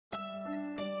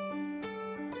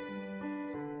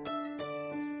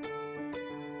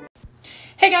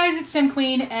Hey guys, it's Sim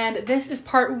Queen, and this is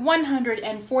part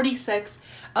 146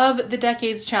 of the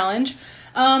Decades Challenge.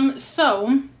 So,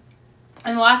 in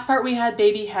the last part we had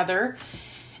baby Heather,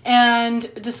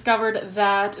 and discovered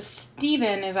that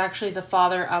Steven is actually the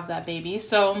father of that baby.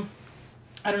 So,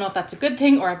 I don't know if that's a good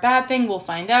thing or a bad thing, we'll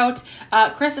find out.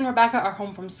 Chris and Rebecca are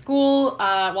home from school,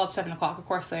 well it's 7 o'clock, of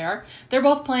course they are. They're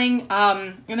both playing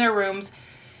in their rooms.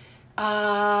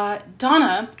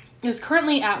 Donna is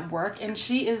currently at work, and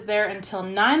she is there until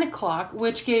 9 o'clock,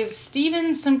 which gave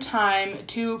Steven some time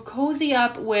to cozy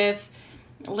up with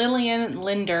Lillian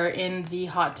Linder in the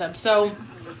hot tub. So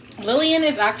Lillian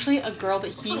is actually a girl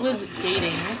that he was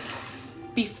dating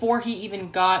before he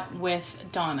even got with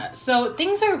Donna. So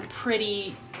things are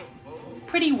pretty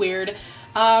weird.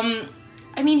 I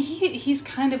mean, he's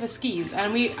kind of a skis,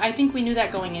 and I think we knew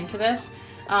that going into this.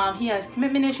 He has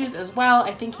commitment issues as well.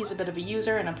 I think he's a bit of a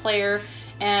user and a player.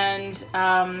 And,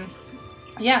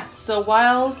 yeah, so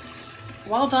while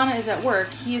Donna is at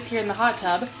work, he is here in the hot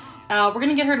tub. We're going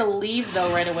to get her to leave,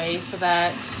 though, right away so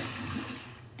that...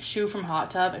 Shoo from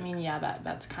hot tub. I mean, yeah,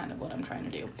 that's kind of what I'm trying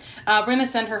to do. We're going to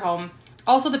send her home.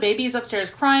 Also, the baby is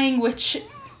upstairs crying, which,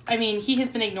 I mean, he has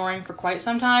been ignoring for quite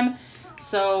some time.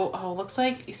 So, looks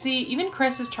like... See, even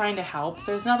Chris is trying to help.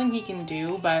 There's nothing he can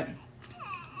do, but...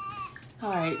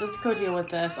 Alright, let's go deal with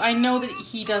this. I know that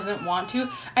he doesn't want to.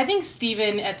 I think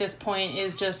Steven at this point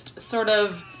is just sort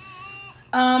of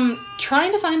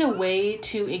trying to find a way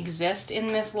to exist in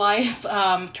this life.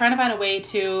 Trying to find a way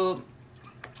to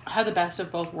have the best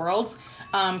of both worlds.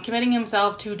 Committing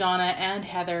himself to Donna and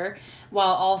Heather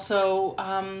while also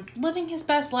living his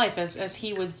best life as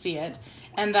he would see it.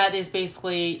 And that is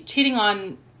basically cheating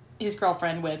on his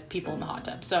girlfriend with people in the hot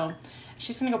tub. So...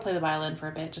 she's going to go play the violin for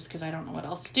a bit just because I don't know what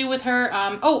else to do with her.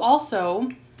 Also,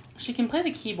 she can play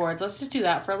the keyboards. Let's just do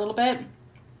that for a little bit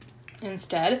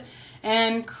instead.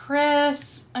 And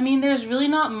Chris, I mean, there's really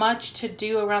not much to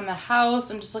do around the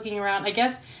house. I'm just looking around. I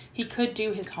guess he could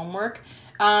do his homework.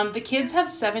 The kids have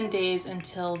 7 days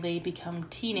until they become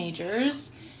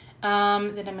teenagers. Then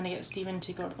I'm going to get Steven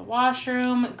to go to the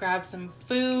washroom, grab some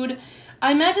food.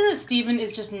 I imagine that Steven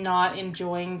is just not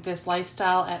enjoying this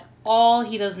lifestyle at all.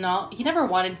 He never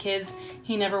wanted kids.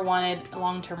 He never wanted a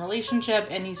long-term relationship,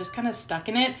 and he's just kind of stuck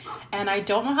in it. And I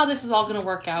don't know how this is all going to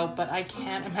work out, but I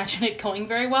can't imagine it going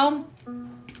very well.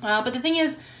 But the thing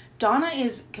is, Donna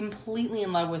is completely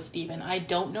in love with Steven. I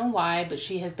don't know why, but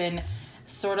she has been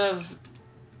sort of,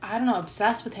 I don't know,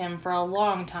 obsessed with him for a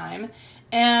long time.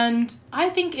 And I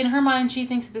think in her mind, she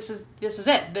thinks that this is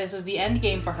it. This is the end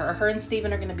game for her. Her and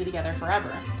Steven are going to be together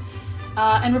forever.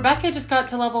 And Rebecca just got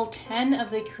to level 10 of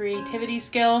the creativity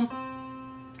skill.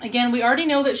 Again, we already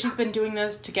know that she's been doing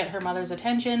this to get her mother's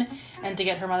attention and to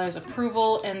get her mother's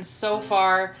approval. And so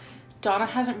far, Donna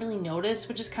hasn't really noticed,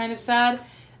 which is kind of sad.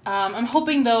 I'm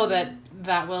hoping, though,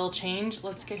 that will change.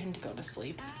 Let's get him to go to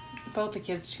sleep. Both the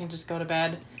kids can just go to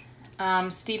bed.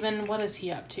 Steven, what is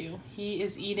he up to? He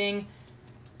is eating...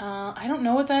 I don't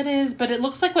know what that is, but it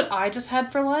looks like what I just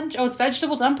had for lunch. Oh, it's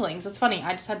vegetable dumplings. That's funny.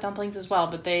 I just had dumplings as well,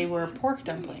 but they were pork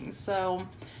dumplings. So,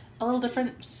 a little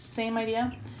different. Same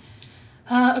idea.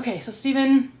 Okay, so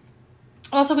Steven...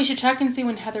 Also, we should check and see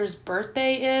when Heather's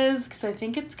birthday is, because I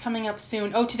think it's coming up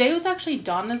soon. Oh, today was actually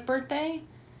Donna's birthday.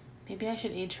 Maybe I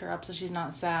should age her up so she's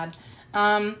not sad.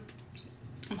 I'm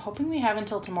hoping we have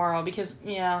until tomorrow, because,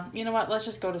 yeah, you know what? Let's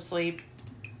just go to sleep.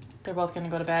 They're both going to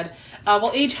go to bed.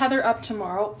 We'll age Heather up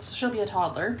tomorrow, so she'll be a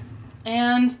toddler.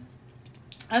 And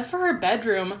as for her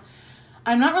bedroom,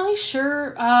 I'm not really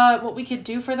sure what we could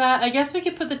do for that. I guess we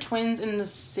could put the twins in the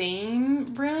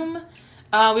same room.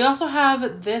 We also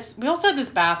have this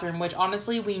bathroom, which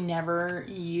honestly we never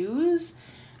use.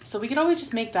 So we could always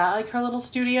just make that like her little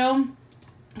studio.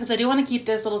 Because I do want to keep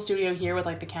this little studio here with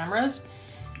like the cameras.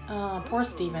 Poor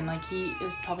Steven, like he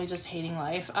is probably just hating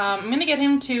life. I'm going to get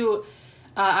him to...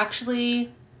 actually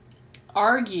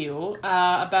argue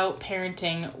about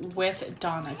parenting with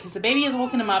Donna, because the baby has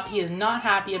woken him up. He is not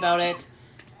happy about it,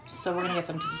 so we're gonna get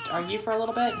them to just argue for a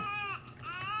little bit.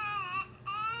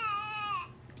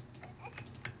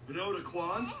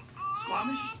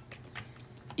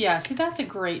 Yeah, see, that's a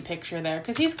great picture there,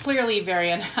 because he's clearly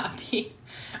very unhappy.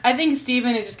 I think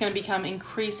Steven is just going to become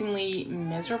increasingly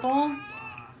miserable.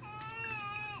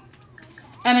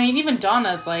 And I mean, even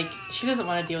Donna's like, she doesn't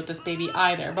want to deal with this baby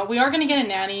either. But we are going to get a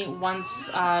nanny once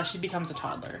she becomes a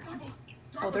toddler.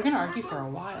 Oh, they're going to argue for a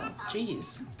while.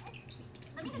 Jeez.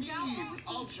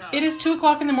 It is 2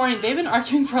 o'clock in the morning. They've been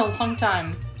arguing for a long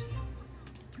time.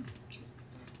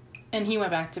 And he went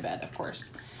back to bed, of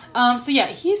course. So yeah,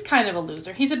 he's kind of a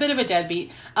loser. He's a bit of a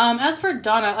deadbeat. As for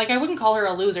Donna, like, I wouldn't call her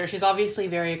a loser. She's obviously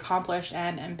very accomplished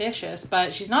and ambitious,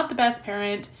 but she's not the best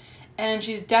parent, and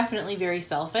she's definitely very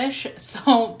selfish.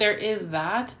 So there is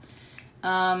that.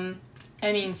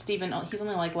 I mean, Steven, he's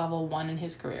only like level 1 in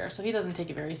his career, so he doesn't take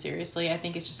it very seriously. I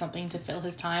think it's just something to fill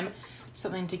his time,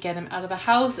 something to get him out of the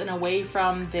house and away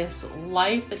from this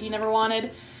life that he never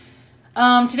wanted.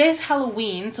 Today's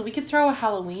Halloween, so we could throw a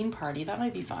Halloween party. That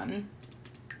might be fun.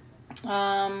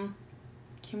 How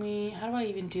do I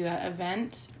even do that?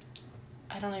 Event?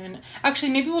 I don't even,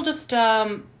 actually, maybe we'll just,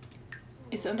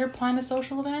 is it under plan a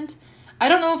social event? I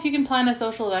don't know if you can plan a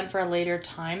social event for a later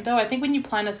time, though. I think when you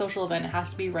plan a social event, it has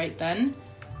to be right then.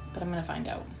 But I'm going to find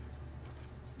out.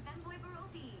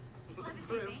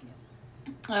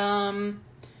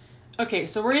 Okay,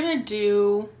 so we're going to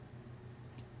do...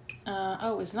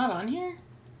 oh, it's not on here?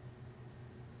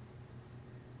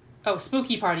 Oh,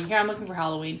 spooky party. Here, I'm looking for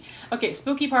Halloween. Okay,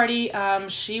 spooky party.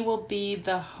 She will be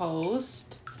the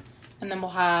host. And then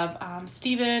we'll have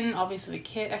Steven, obviously the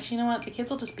kid. Actually, you know what? The kids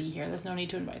will just be here. There's no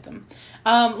need to invite them.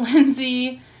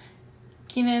 Lindsay,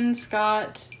 Keenan,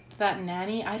 Scott, that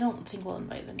nanny. I don't think we'll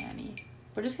invite the nanny.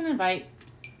 We're just going to invite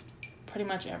pretty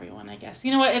much everyone, I guess.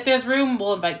 You know what? If there's room,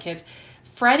 we'll invite kids.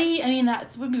 Freddie, I mean,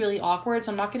 that would be really awkward,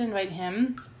 so I'm not going to invite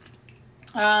him.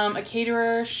 A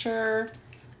caterer, sure.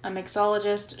 A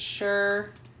mixologist,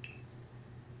 sure.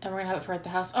 And we're going to have it for at the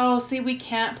house. Oh, see, we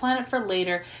can't plan it for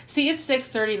later. See, it's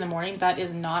 6:30 in the morning. That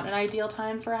is not an ideal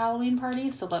time for a Halloween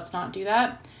party, so let's not do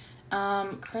that.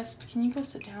 Crisp, can you go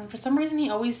sit down? For some reason,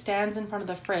 he always stands in front of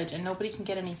the fridge and nobody can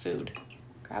get any food.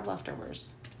 Grab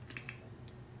leftovers.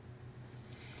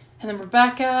 And then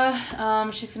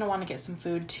Rebecca, she's going to want to get some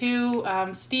food too.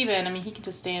 Steven, I mean, he can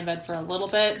just stay in bed for a little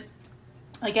bit.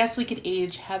 I guess we could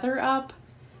age Heather up.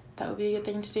 That would be a good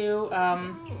thing to do.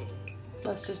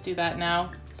 Let's just do that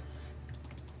now.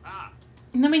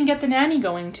 And then we can get the nanny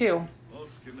going too.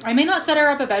 I may not set her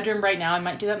up a bedroom right now. I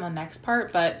might do that in the next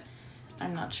part, but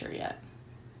I'm not sure yet.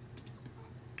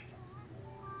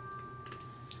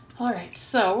 Alright,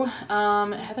 so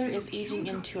Heather is aging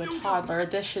into a toddler.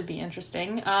 This should be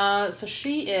interesting. So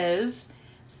she is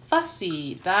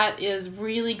fussy. That is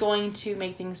really going to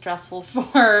make things stressful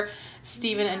for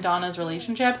Steven and Donna's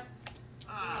relationship.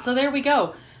 So there we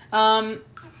go.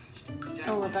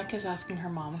 Oh, Rebecca's asking her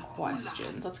mom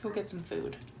questions. Let's go get some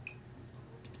food.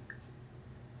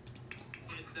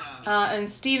 And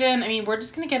Steven, I mean, we're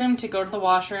just going to get him to go to the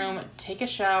washroom, take a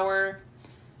shower.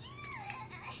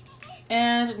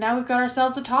 And now we've got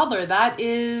ourselves a toddler. That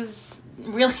is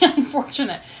really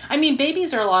unfortunate. I mean,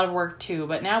 babies are a lot of work too,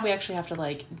 but now we actually have to,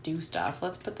 like, do stuff.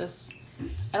 Let's put this...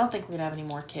 I don't think we're going to have any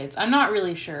more kids. I'm not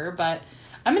really sure, but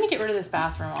I'm going to get rid of this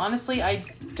bathroom. Honestly, I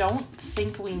don't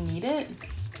think we need it.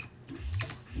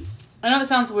 I know it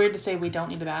sounds weird to say we don't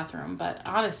need the bathroom, but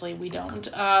honestly, we don't.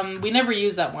 We never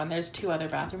use that one. There's 2 other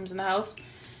bathrooms in the house.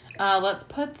 Let's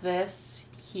put this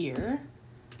here.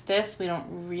 This we don't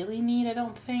really need, I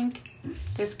don't think.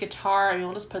 This guitar, I mean,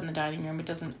 we'll just put it in the dining room. It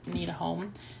doesn't need a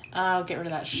home. I'll get rid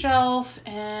of that shelf,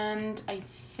 and I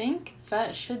think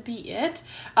that should be it.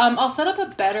 I'll set up a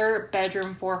better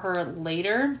bedroom for her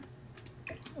later,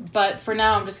 but for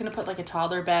now, I'm just going to put like a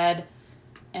toddler bed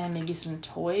and maybe some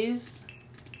toys.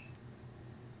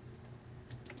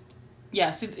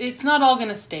 Yes, it's not all going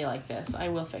to stay like this. I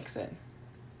will fix it.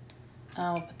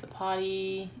 We'll put the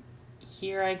potty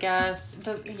here, I guess.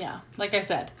 Yeah, like I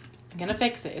said, I'm going to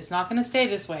fix it. It's not going to stay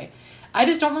this way. I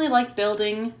just don't really like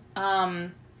building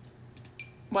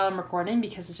while I'm recording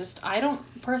because it's just, I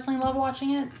don't personally love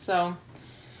watching it. So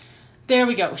there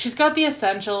we go. She's got the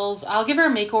essentials. I'll give her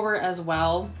a makeover as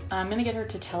well. I'm going to get her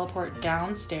to teleport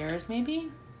downstairs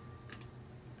maybe.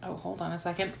 Oh, hold on a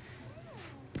second.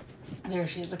 There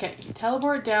she is. Okay,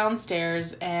 teleport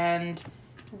downstairs and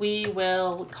we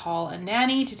will call a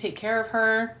nanny to take care of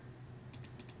her.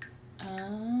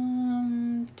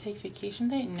 Take vacation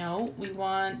day? No, we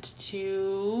want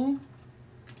to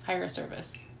hire a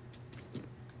service.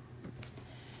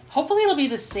 Hopefully it'll be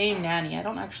the same nanny. I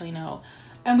don't actually know.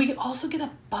 And we could also get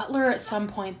a butler at some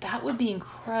point. That would be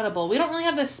incredible. We don't really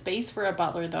have the space for a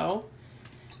butler though.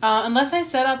 Unless I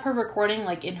set up her recording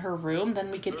like in her room,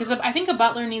 then we could, because I think a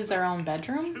butler needs their own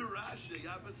bedroom.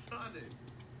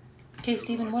 Okay,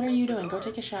 Steven, what are you doing? Go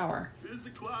take a shower.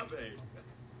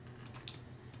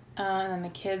 And then the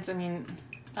kids, I mean,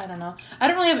 I don't know. I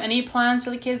don't really have any plans for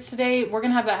the kids today. We're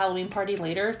going to have that Halloween party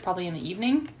later, probably in the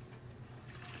evening.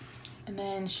 And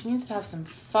then she needs to have some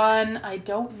fun. I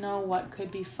don't know what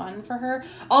could be fun for her.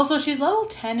 Also, she's level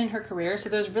 10 in her career, so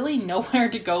there's really nowhere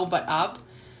to go but up.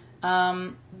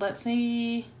 Let's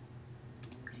maybe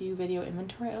View video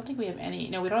inventory. I don't think we have any.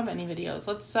 No, we don't have any videos.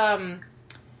 Let's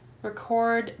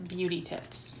record beauty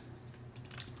tips.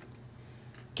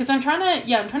 Because I'm trying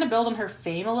to build on her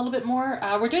fame a little bit more.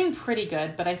 We're doing pretty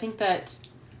good, but I think that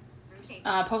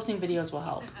posting videos will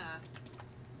help.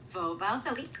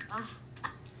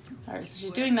 Alright, so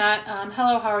she's doing that.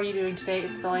 Hello, how are you doing today?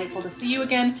 It's delightful to see you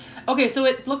again. Okay, so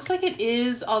it looks like it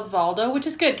is Osvaldo, which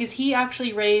is good because he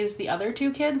actually raised the other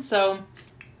two kids, so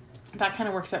that kind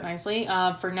of works out nicely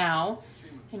for now.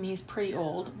 I mean, he's pretty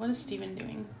old. What is Steven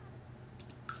doing?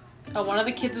 Oh, one of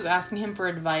the kids is asking him for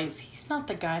advice. He's not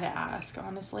the guy to ask,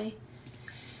 honestly.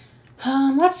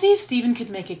 Let's see if Steven could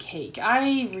make a cake.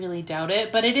 I really doubt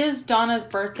it, but it is Donna's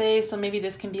birthday, so maybe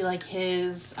this can be like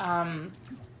his,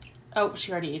 oh,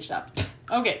 she already aged up.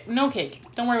 Okay, no cake.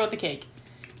 Don't worry about the cake.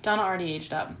 Donna already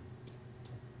aged up.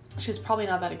 She's probably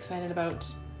not that excited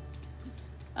about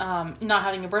not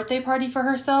having a birthday party for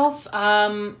herself.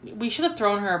 We should have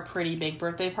thrown her a pretty big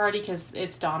birthday party because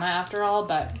it's Donna after all,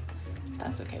 but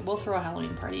that's okay. We'll throw a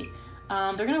Halloween party.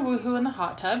 They're going to woohoo in the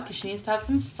hot tub because she needs to have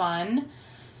some fun.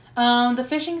 The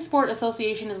Fishing Sport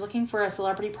Association is looking for a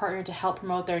celebrity partner to help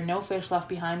promote their No Fish Left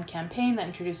Behind campaign that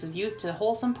introduces youth to the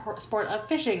wholesome sport of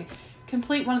fishing.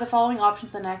 Complete one of the following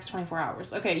options in the next 24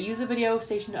 hours. Okay, use a video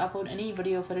station to upload any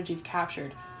video footage you've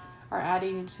captured. Our ad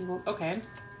agency will... Okay.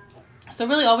 So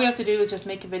really all we have to do is just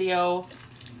make a video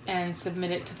and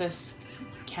submit it to this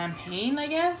campaign, I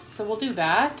guess. So we'll do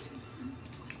that.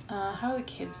 How are the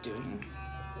kids doing?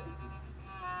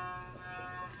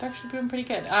 They're actually doing pretty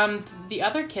good. The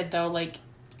other kid though, like,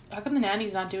 how come the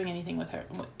nanny's not doing anything with her?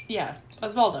 Yeah,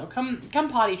 Osvaldo, come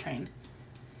potty train.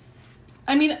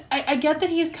 I mean, I get that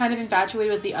he's kind of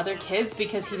infatuated with the other kids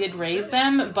because he did raise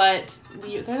them, but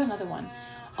there's another one.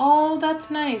 Oh,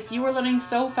 that's nice. You were learning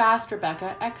so fast,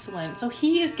 Rebecca. Excellent. So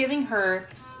he is giving her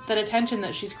that attention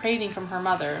that she's craving from her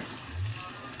mother.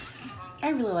 I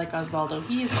really like Osvaldo.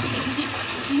 He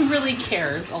really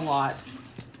cares a lot.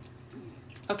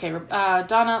 Okay,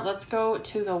 Donna, let's go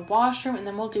to the washroom and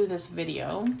then we'll do this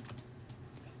video.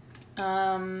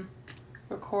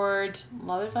 Record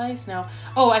love advice? No.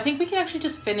 Oh, I think we can actually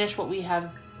just finish what we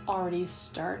have already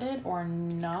started or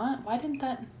not. Why didn't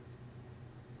that...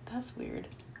 That's weird.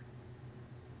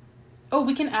 Oh,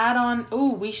 we can add on...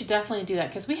 Oh, we should definitely do that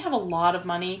because we have a lot of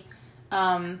money.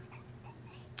 Upgrade?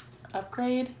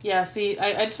 Yeah, see,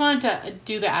 I just wanted to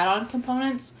do the add-on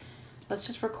components. Let's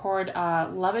just record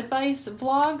love advice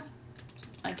vlog.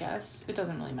 I guess. It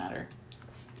doesn't really matter.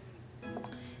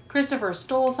 Christopher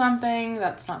stole something.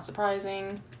 That's not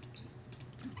surprising.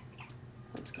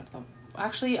 Let's go to the...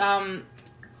 Actually, I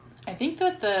think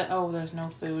that the... Oh, there's no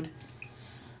food.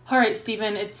 All right,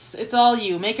 Steven, it's all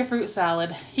you. Make a fruit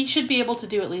salad. He should be able to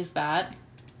do at least that.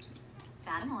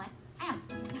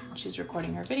 She's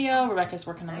recording her video. Rebecca's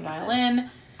working on the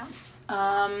violin.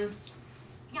 I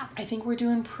think we're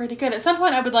doing pretty good. At some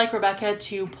point, I would like Rebecca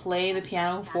to play the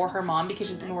piano for her mom because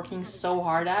she's been working so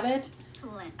hard at it.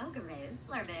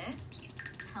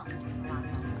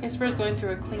 Isper's going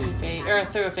through a clingy phase, or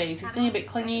a phase. He's feeling a bit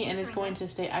clingy and is going to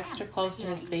stay extra close to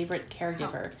his favorite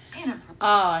caregiver.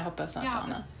 I hope that's not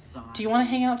Donna. Do you want to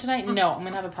hang out tonight? No, I'm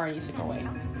going to have a party, so go away.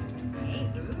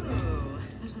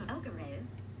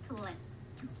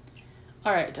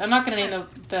 Alright, I'm not going to name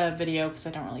the video because I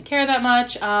don't really care that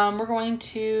much. We're going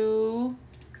to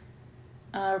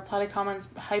reply to comments,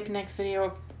 hype next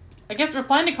video. I guess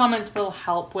replying to comments will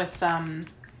help with her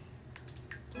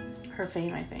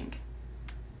fame, I think.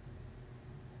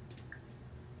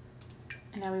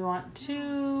 And now we want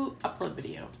to upload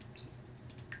video.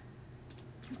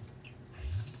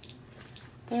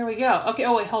 There we go. Okay,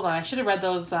 oh wait, hold on. I should have read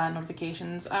those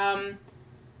notifications.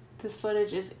 This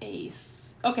footage is ace.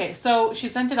 Okay, so she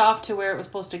sent it off to where it was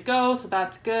supposed to go, so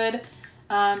that's good.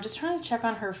 Just trying to check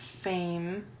on her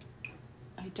fame.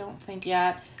 I don't think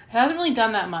yet. It hasn't really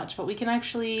done that much, but we can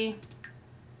actually...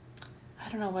 I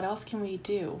don't know, what else can we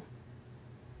do?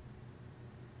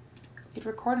 We could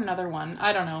record another one.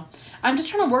 I don't know. I'm just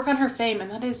trying to work on her fame, and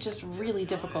that is just really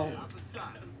difficult.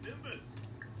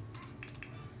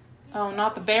 Oh,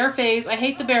 not the bear phase. I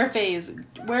hate the bear phase.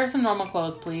 Wear some normal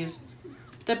clothes, please.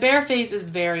 The bear phase is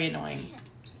very annoying.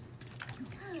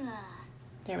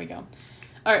 There we go.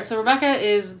 All right, so Rebecca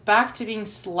is back to being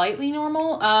slightly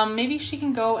normal. Maybe she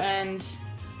can go and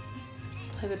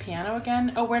play the piano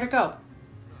again. Oh, where to go?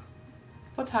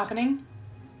 What's happening?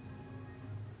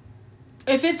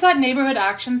 If it's that neighborhood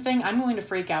action thing, I'm going to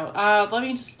freak out. Let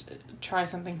me just try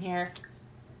something here.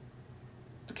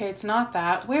 Okay, it's not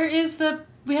that. Where is the...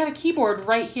 We had a keyboard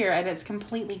right here, and it's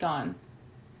completely gone.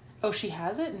 Oh, she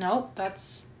has it? Nope,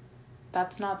 that's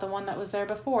not the one that was there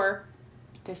before.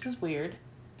 This is weird.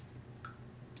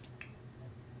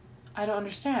 I don't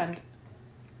understand.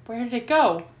 Where did it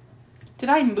go? Did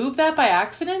I move that by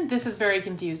accident? This is very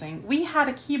confusing. We had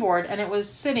a keyboard and it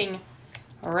was sitting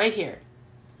right here.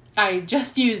 I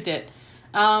just used it.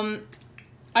 I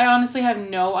honestly have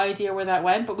no idea where that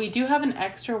went, but we do have an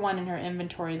extra one in her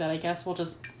inventory that I guess we'll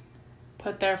just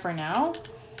put there for now.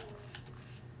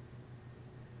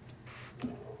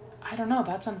 I don't know.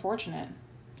 That's unfortunate.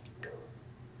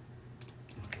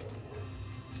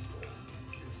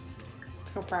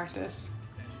 Let's go practice.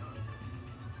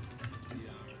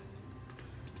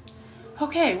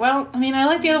 Okay, well, I mean, I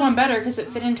like the other one better because it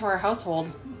fit into our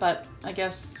household, but I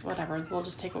guess, whatever, we'll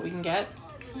just take what we can get.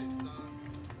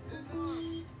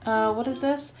 What is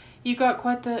this? You got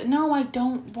quite the... No, I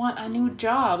don't want a new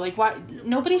job. Like, why?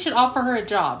 Nobody should offer her a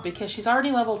job because she's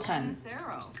already level 10.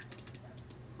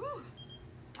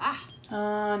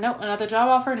 Nope, another job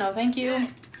offer? No, thank you.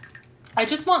 I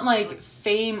just want, like,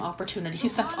 fame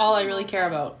opportunities. That's all I really care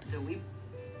about.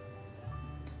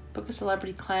 Book a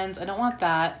celebrity cleanse. I don't want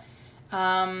that.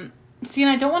 See,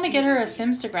 and I don't want to get her a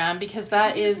Simstagram because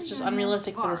that is just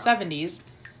unrealistic for the 70s.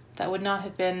 That would not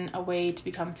have been a way to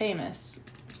become famous.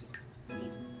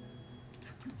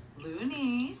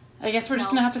 I guess we're just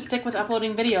going to have to stick with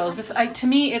uploading videos. This, to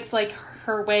me, it's like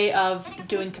her way of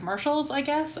doing commercials, I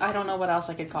guess. I don't know what else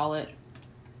I could call it.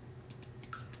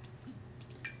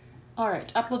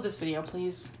 Alright, upload this video,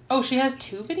 please. Oh, she has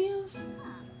 2 videos?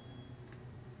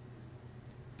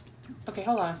 Okay,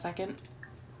 hold on a second.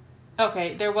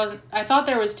 Okay, there wasn't... I thought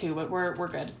there was 2, but we're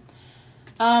good.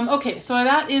 Okay, so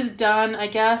that is done, I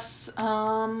guess.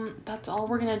 That's all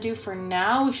we're gonna do for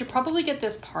now. We should probably get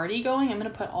this party going. I'm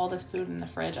gonna put all this food in the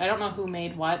fridge. I don't know who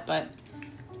made what, but...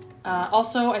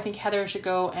 also, I think Heather should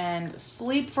go and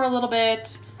sleep for a little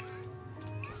bit.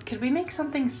 Could we make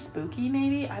something spooky,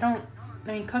 maybe? I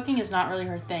mean, cooking is not really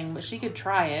her thing, but she could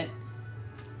try it.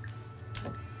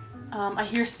 I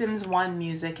hear Sims 1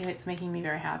 music, and it's making me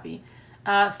very happy.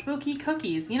 Spooky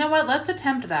cookies. You know what? Let's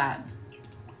attempt that.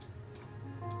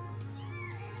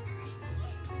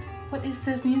 What is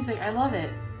this music? I love it.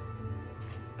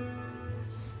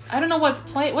 I don't know what's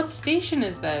play. What station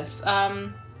is this?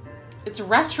 It's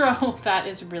retro. That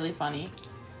is really funny.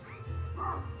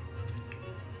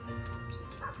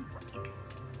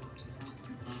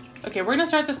 Okay, we're gonna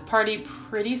start this party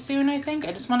pretty soon, I think.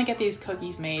 I just want to get these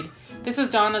cookies made. This is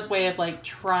Donna's way of, like,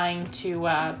 trying to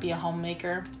be a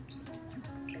homemaker.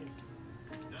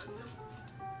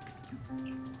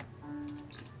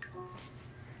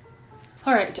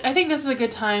 Alright, I think this is a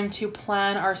good time to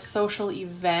plan our social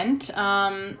event.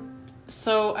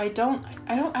 So I don't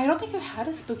think I've had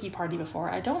a spooky party before.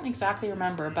 I don't exactly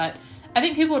remember, but I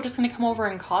think people are just gonna come over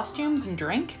in costumes and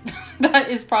drink. That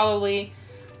is probably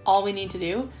all we need to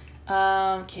do.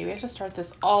 Okay, we have to start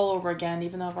this all over again,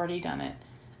 even though I've already done it.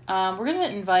 We're gonna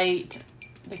invite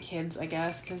the kids, I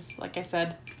guess, because like I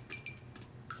said,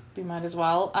 we might as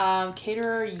well.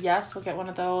 Caterer, yes, we'll get one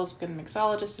of those. We'll get a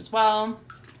mixologist as well.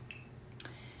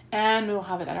 And we'll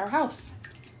have it at our house.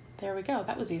 There we go.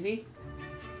 That was easy.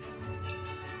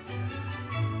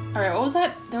 Alright, what was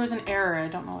that? There was an error. I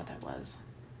don't know what that was.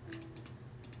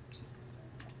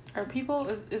 Are people...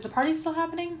 Is the party still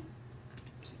happening?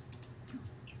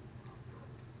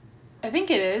 I think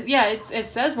it is. Yeah, it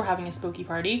says we're having a spooky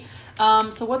party.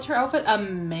 So what's her outfit? A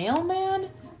mailman?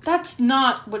 That's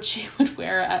not what she would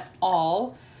wear at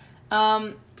all.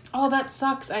 Oh, that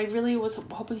sucks. I really was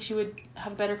hoping she would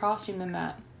have a better costume than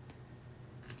that.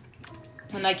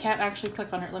 And I can't actually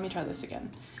click on her. Let me try this again.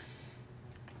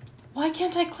 Why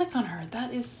can't I click on her?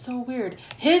 That is so weird.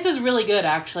 His is really good,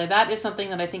 actually. That is something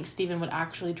that I think Steven would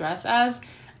actually dress as.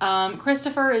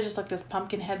 Christopher is just like this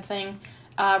pumpkin head thing.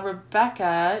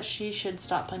 Rebecca, she should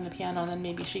stop playing the piano and then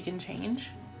maybe she can change.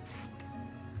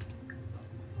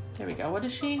 There we go. What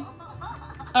is she?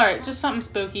 Alright, just something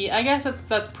spooky. I guess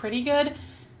that's pretty good.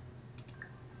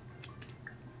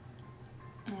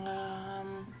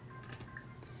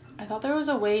 I thought there was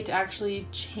a way to actually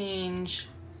change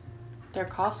their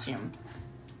costume.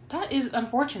 That is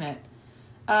unfortunate.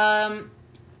 Well,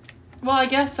 I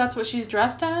guess that's what she's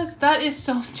dressed as. That is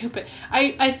so stupid.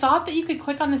 I thought that you could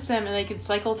click on the sim and they could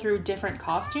cycle through different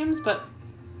costumes, but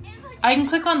I can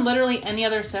click on literally any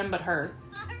other sim but her.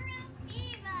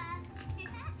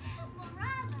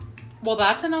 Well,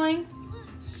 that's annoying.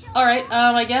 Alright,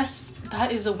 I guess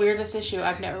that is the weirdest issue.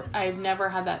 I've never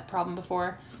had that problem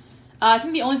before. I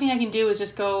think the only thing I can do is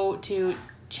just go to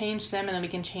change sim and then we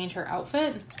can change her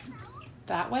outfit.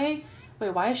 That way.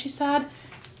 Wait, why is she sad?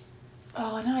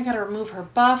 Oh, now I gotta remove her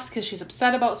buffs because she's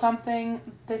upset about something.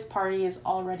 This party is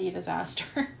already a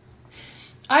disaster.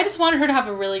 I just wanted her to have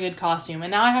a really good costume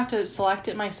and now I have to select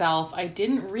it myself. I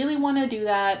didn't really want to do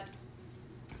that.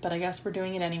 But I guess we're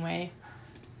doing it anyway.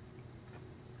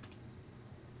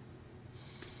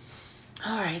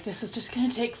 Alright, this is just going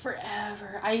to take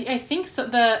forever. I think so.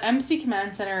 The MC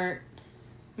Command Center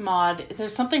mod,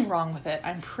 there's something wrong with it.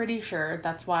 I'm pretty sure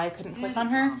that's why I couldn't click on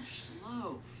her.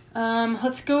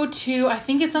 Let's go to, I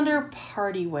think it's under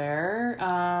party wear.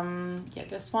 Yeah,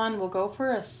 this one. We'll go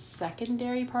for a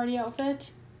secondary party outfit.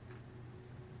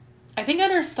 I think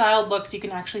under styled looks you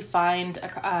can actually find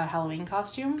a Halloween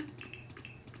costume.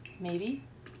 Maybe.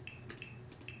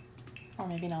 Or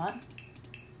maybe not.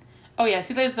 Oh yeah,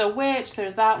 see there's the witch,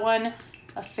 there's that one,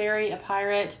 a fairy, a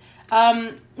pirate.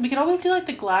 We could always do like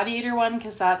the gladiator one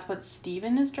because that's what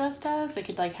Steven is dressed as. They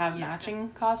could like have matching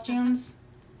costumes.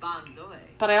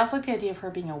 But I also like the idea of her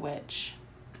being a witch.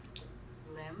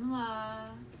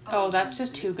 Oh, that's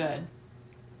just too good.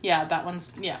 Yeah, that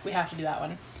one's, yeah, we have to do that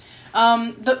one.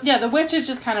 The witch is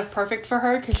just kind of perfect for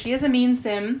her because she is a mean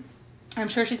sim. I'm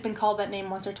sure she's been called that name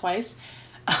once or twice.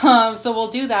 So we'll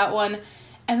do that one.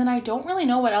 And then I don't really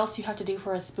know what else you have to do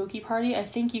for a spooky party. I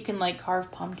think you can like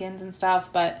carve pumpkins and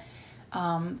stuff, but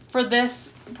for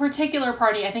this particular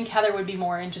party, I think Heather would be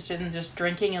more interested in just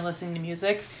drinking and listening to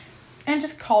music. And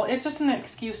it's just an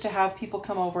excuse to have people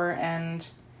come over and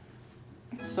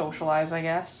socialize, I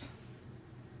guess.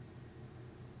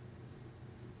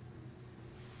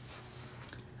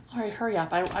 All right, hurry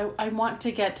up. I want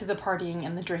to get to the partying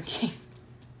and the drinking.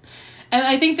 And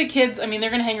I think the kids, I mean, they're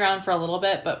going to hang around for a little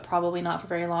bit, but probably not for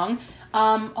very long.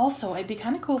 Also, it'd be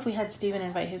kind of cool if we had Steven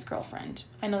invite his girlfriend.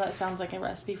 I know that sounds like a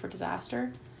recipe for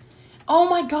disaster. Oh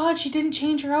my god, she didn't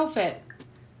change her outfit.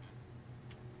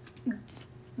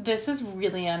 This is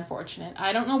really unfortunate.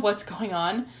 I don't know what's going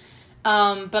on,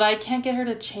 but I can't get her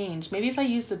to change. Maybe if I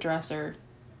use the dresser.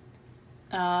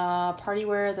 Party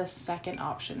wear, the second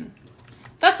option.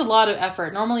 That's a lot of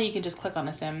effort. Normally you can just click on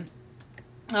a sim.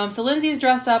 So Lindsay's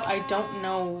dressed up. I don't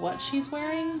know what she's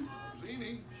wearing.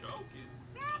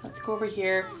 Let's go over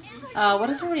here. What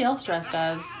is everybody else dressed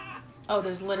as? Oh,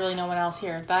 there's literally no one else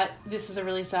here. This is a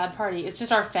really sad party. It's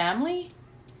just our family?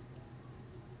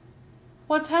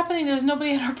 What's happening? There's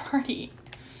nobody at our party.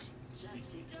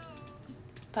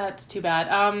 That's too bad.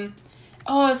 Oh,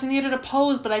 I was needed to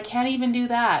pose, but I can't even do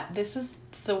that. This is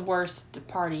the worst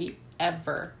party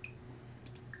ever.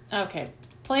 Okay,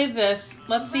 play this.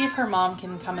 Let's see if her mom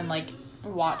can come and, like,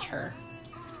 watch her.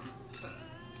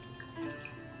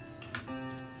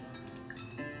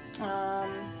 I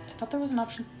thought there was an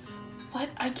option. What?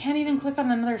 I can't even click on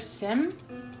another sim?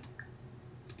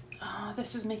 Oh,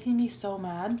 this is making me so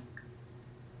mad.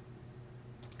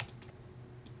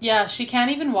 Yeah, she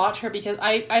can't even watch her because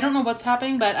I don't know what's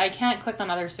happening, but I can't click on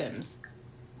other sims.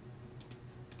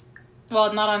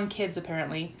 Well, not on kids,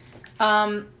 apparently.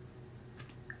 Wow,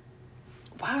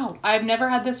 I've never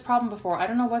had this problem before. I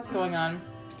don't know what's going on.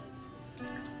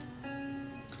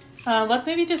 Let's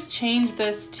maybe just change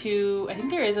this to... I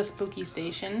think there is a spooky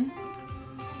station.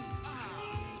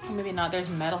 Or maybe not.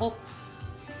 There's metal.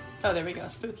 Oh, there we go.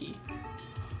 Spooky.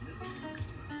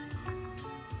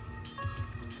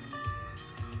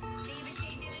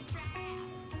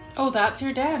 Oh, that's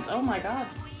your dance. Oh my god.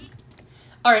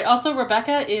 Alright, also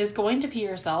Rebecca is going to pee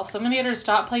herself, so I'm gonna get her to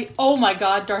stop playing. Oh my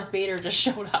god, Darth Vader just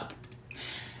showed up.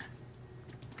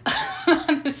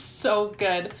 That is so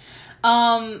good.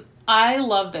 I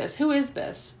love this. Who is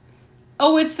this?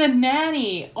 Oh, it's the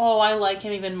nanny. Oh, I like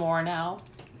him even more now.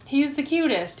 He's the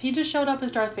cutest. He just showed up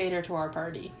as Darth Vader to our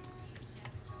party.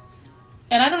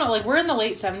 And I don't know, like, we're in the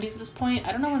late 70s at this point.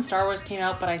 I don't know when Star Wars came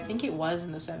out, but I think it was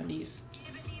in the 70s.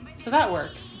 So that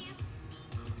works.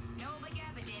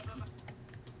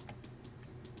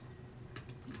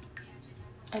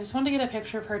 I just wanted to get a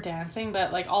picture of her dancing,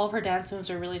 but, like, all of her dance moves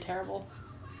are really terrible.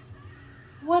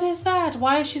 What is that?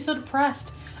 Why is she so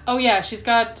depressed? Oh, yeah, she's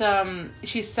got,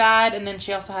 she's sad, and then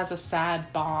she also has a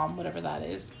sad bomb, whatever that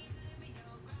is.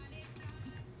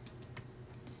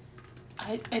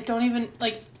 I don't even,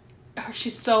 like,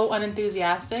 she's so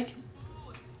unenthusiastic.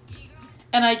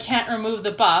 And I can't remove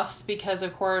the buffs because,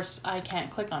 of course, I can't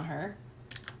click on her.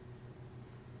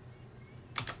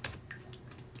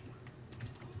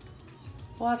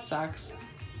 Well, that sucks.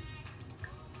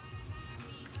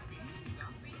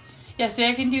 Yeah, see,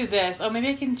 I can do this. Oh, maybe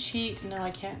I can cheat. No,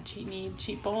 I can't cheat. Need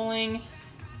cheat bowling.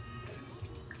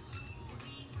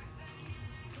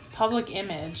 Public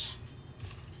image.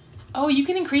 Oh, you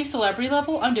can increase celebrity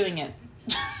level? I'm doing it.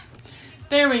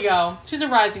 There we go. She's a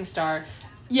rising star.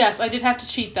 Yes, I did have to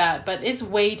cheat that, but it's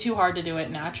way too hard to do it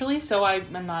naturally, so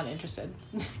I'm not interested.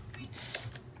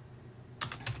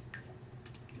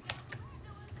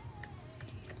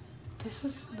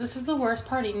 This is the worst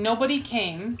party. Nobody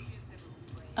came.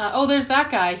 Oh, there's that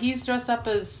guy. He's dressed up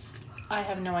as... I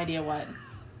have no idea what.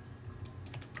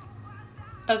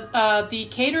 As the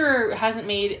caterer hasn't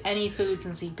made any food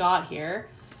since he got here.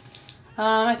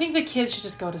 I think the kids should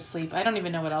just go to sleep. I don't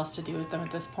even know what else to do with them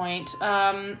at this point.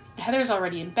 Heather's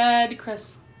already in bed.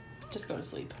 Chris, just go to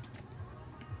sleep.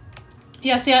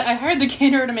 Yeah, see, I hired the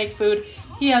caterer to make food.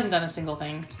 He hasn't done a single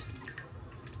thing.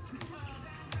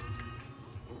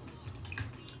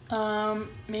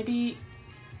 Maybe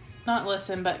not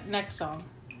listen, but next song.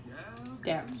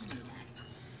 Dance.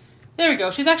 There we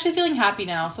go. She's actually feeling happy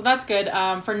now, so that's good.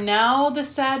 For now, the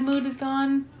sad mood is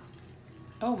gone.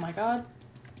 Oh my god.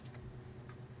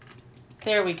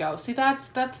 There we go. See, that's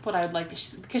what I would like.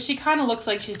 Because she kind of looks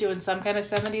like she's doing some kind of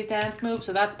 70s dance move,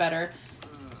 so that's better.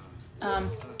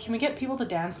 Can we get people to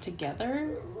dance together?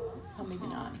 Oh, maybe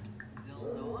not.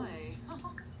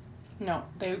 No,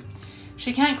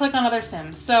 she can't click on other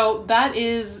Sims. So that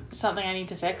is something I need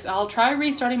to fix. I'll try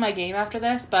restarting my game after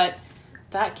this, but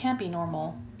that can't be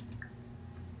normal.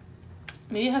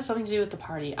 Maybe it has something to do with the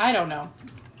party. I don't know.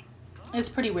 It's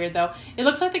pretty weird, though. It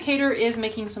looks like the caterer is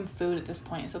making some food at this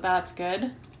point, so that's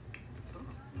good.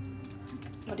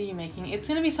 What are you making? It's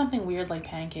going to be something weird like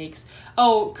pancakes.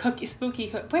 Oh, spooky.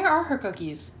 Where are her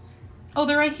cookies? Oh,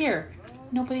 they're right here.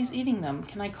 Nobody's eating them.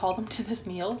 Can I call them to this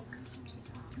meal?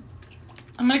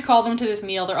 I'm going to call them to this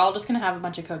meal. They're all just going to have a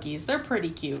bunch of cookies. They're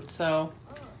pretty cute, so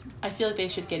I feel like they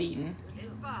should get eaten.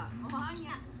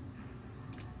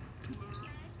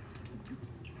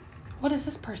 What is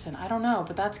this person? I don't know,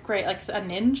 but that's great. Like a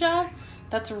ninja?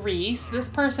 That's Reese. This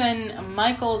person,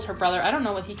 Michael's her brother. I don't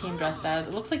know what he came dressed as.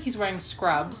 It looks like he's wearing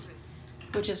scrubs,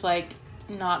 which is like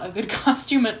not a good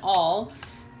costume at all.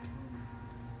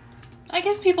 I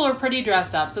guess people are pretty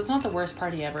dressed up, so it's not the worst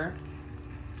party ever.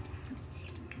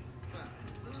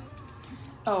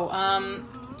 Oh,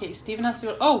 okay, Steven has to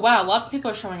go. Oh, wow, lots of people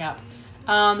are showing up.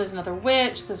 There's another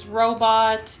witch, this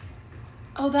robot.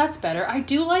 Oh, that's better. I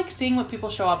do like seeing what people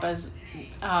show up as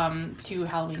to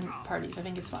Halloween parties. I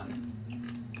think it's fun.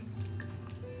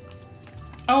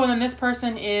 Oh, and then this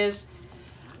person is...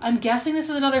 I'm guessing this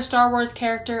is another Star Wars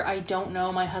character. I don't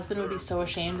know. My husband would be so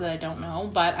ashamed that I don't know,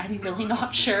 but I'm really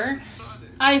not sure.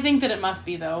 I think that it must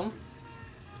be, though.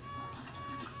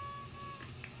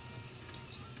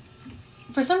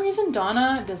 For some reason,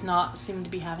 Donna does not seem to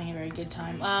be having a very good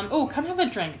time. Oh, come have a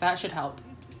drink. That should help.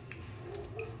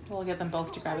 We'll get them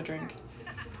both to grab a drink.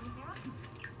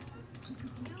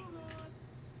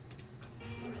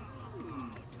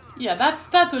 Yeah,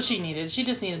 that's what she needed. She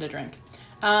just needed a drink.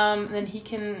 Then he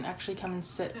can actually come and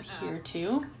sit here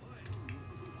too.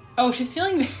 Oh, she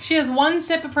has one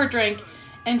sip of her drink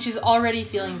and she's already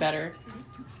feeling better.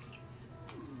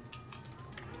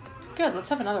 Good, let's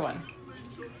have another one.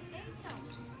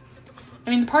 I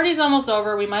mean, the party's almost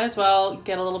over. We might as well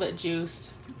get a little bit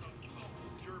juiced.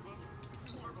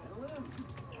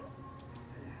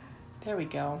 There we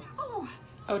go.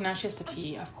 Oh, now she has to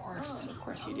pee. Of course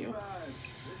you do.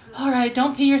 All right,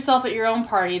 don't pee yourself at your own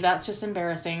party. That's just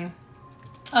embarrassing.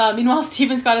 Meanwhile,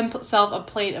 Steven's got himself a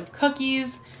plate of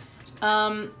cookies.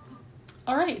 All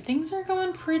right, things are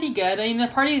going pretty good. I mean, the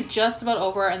party is just about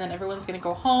over, and then everyone's going to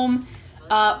go home.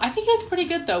 I think it was pretty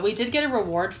good, though. We did get a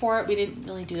reward for it. We didn't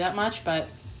really do that much, but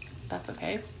that's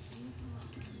okay.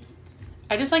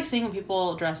 I just like seeing what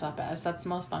people dress up as. That's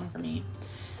most fun for me.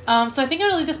 So I think I'm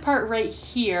going to leave this part right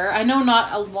here. I know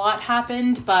not a lot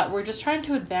happened, but we're just trying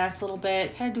to advance a little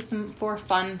bit, kind of do some more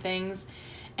fun things,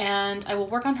 and I will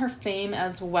work on her fame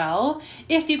as well.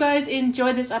 If you guys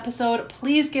enjoyed this episode,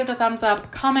 please give it a thumbs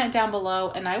up, comment down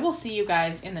below, and I will see you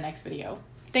guys in the next video.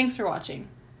 Thanks for watching.